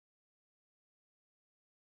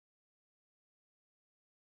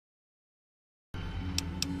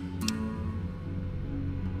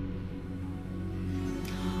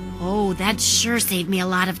Oh, that sure saved me a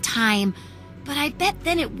lot of time. But I bet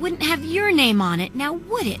then it wouldn't have your name on it, now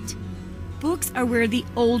would it? Books are where the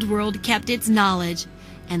old world kept its knowledge,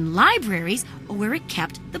 and libraries are where it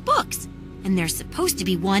kept the books. And there's supposed to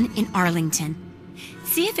be one in Arlington.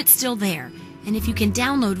 See if it's still there, and if you can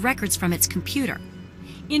download records from its computer.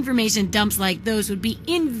 Information dumps like those would be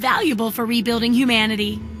invaluable for rebuilding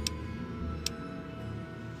humanity.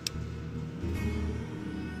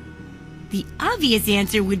 The obvious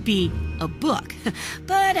answer would be a book,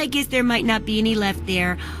 but I guess there might not be any left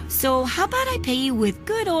there, so how about I pay you with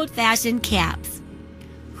good old-fashioned caps?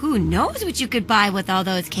 Who knows what you could buy with all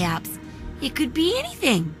those caps? It could be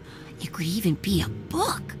anything. It could even be a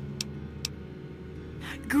book.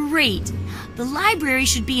 Great! The library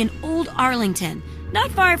should be in Old Arlington,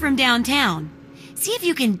 not far from downtown. See if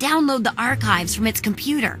you can download the archives from its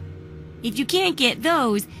computer. If you can't get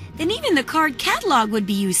those, then even the card catalog would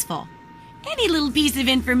be useful. Any little piece of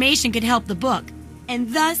information could help the book,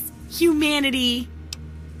 and thus humanity.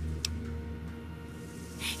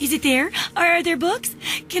 Is it there? Are there books?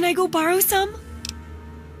 Can I go borrow some?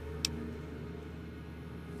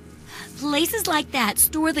 Places like that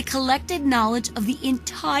store the collected knowledge of the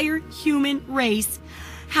entire human race.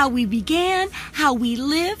 How we began, how we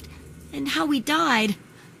lived, and how we died.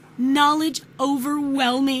 Knowledge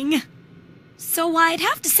overwhelming. So I'd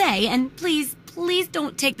have to say, and please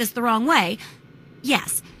don't take this the wrong way,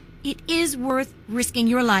 yes, it is worth risking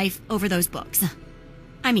your life over those books.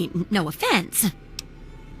 I mean, no offense.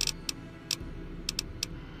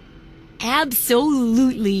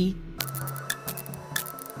 Absolutely.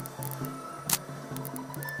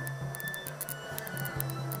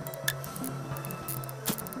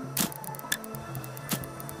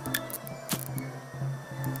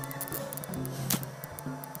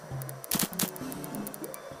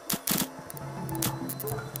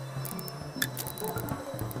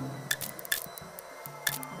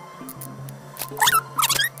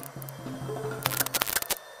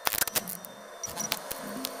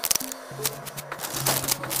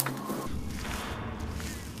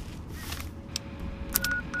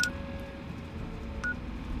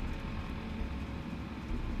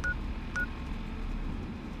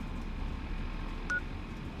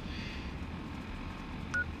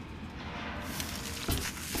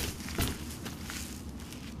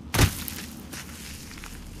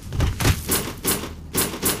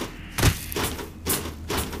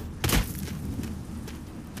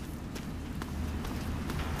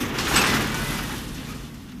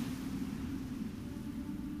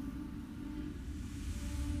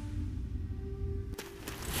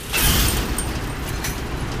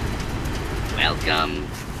 Welcome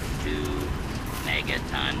to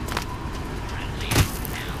Megaton. Friendly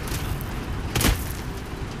now.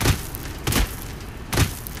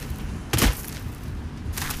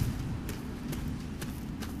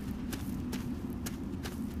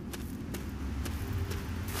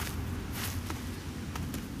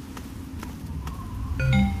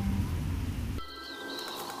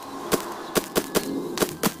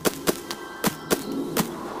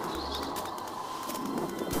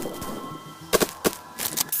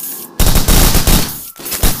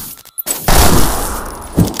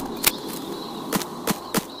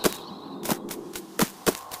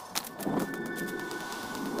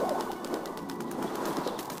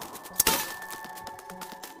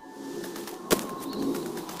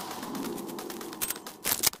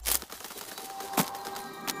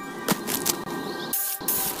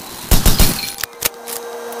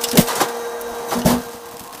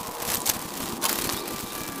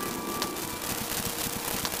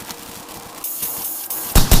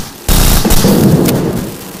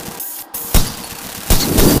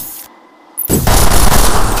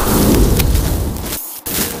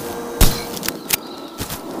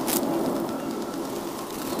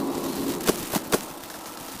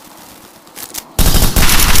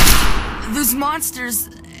 Those monsters,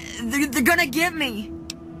 they're gonna get me.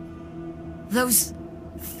 Those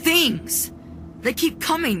things, they keep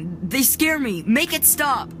coming. They scare me. Make it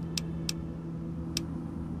stop.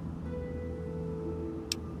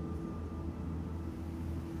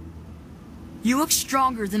 You look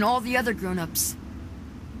stronger than all the other grown-ups.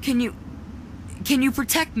 Can you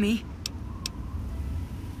protect me?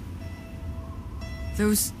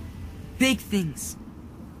 Those big things,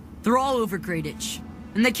 they're all over Greyditch.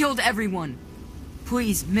 And they killed everyone.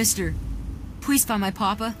 Please, mister, please find my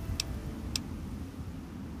papa.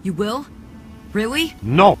 You will? Really?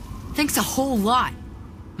 No. Thanks a whole lot.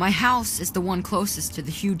 My house is the one closest to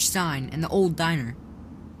the huge sign and the old diner.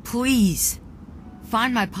 Please,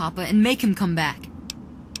 find my papa and make him come back.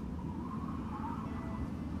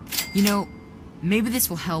 You know, Maybe this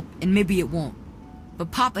will help, and maybe it won't.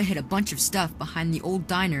 But Papa hid a bunch of stuff behind the old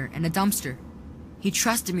diner and a dumpster. He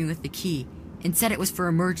trusted me with the key, and said it was for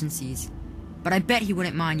emergencies. But I bet he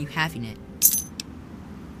wouldn't mind you having it.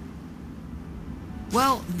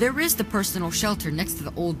 Well, there is the personal shelter next to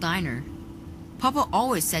the old diner. Papa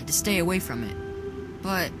always said to stay away from it.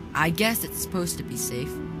 But I guess it's supposed to be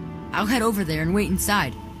safe. I'll head over there and wait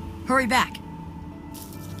inside. Hurry back.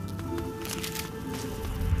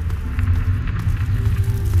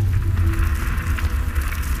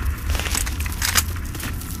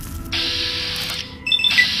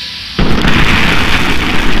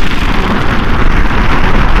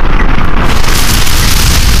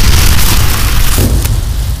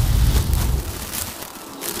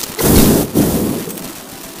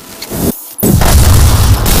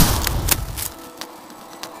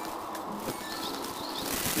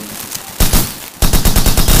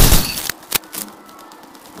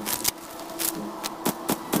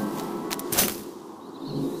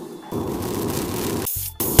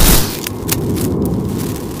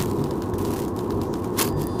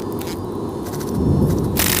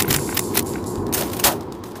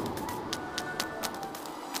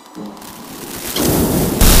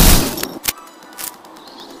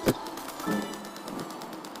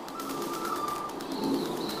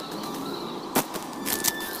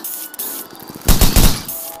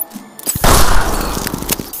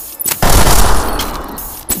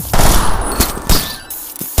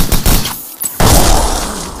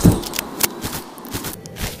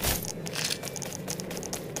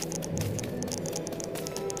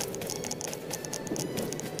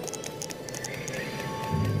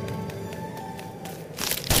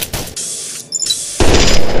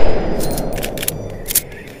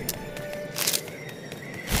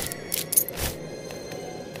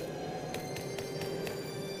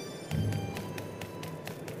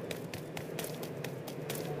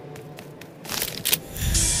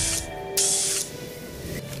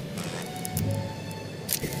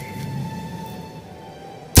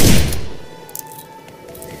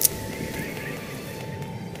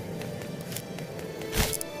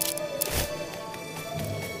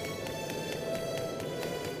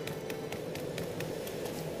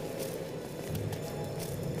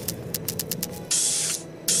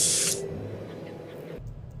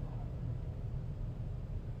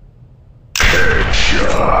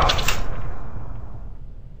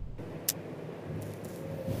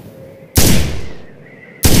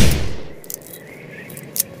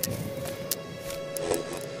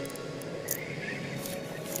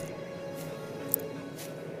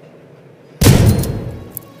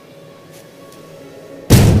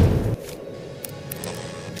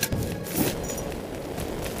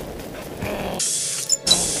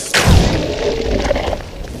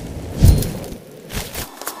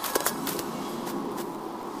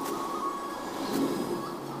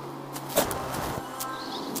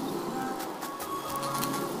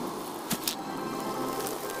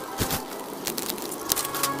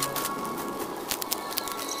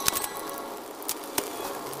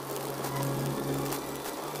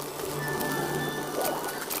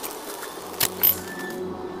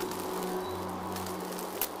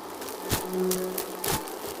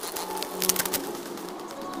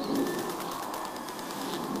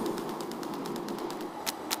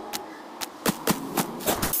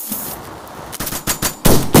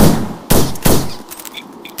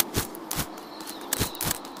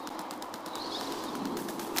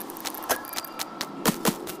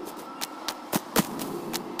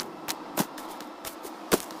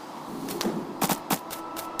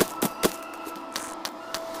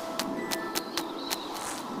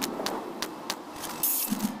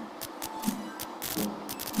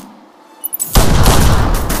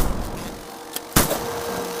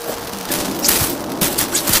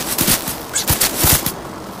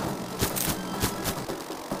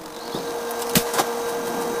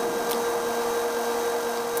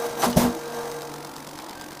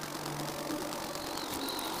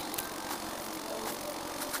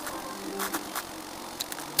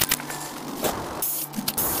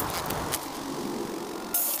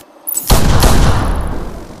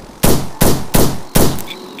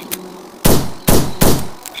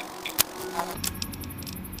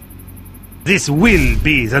 This will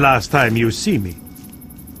be the last time you see me.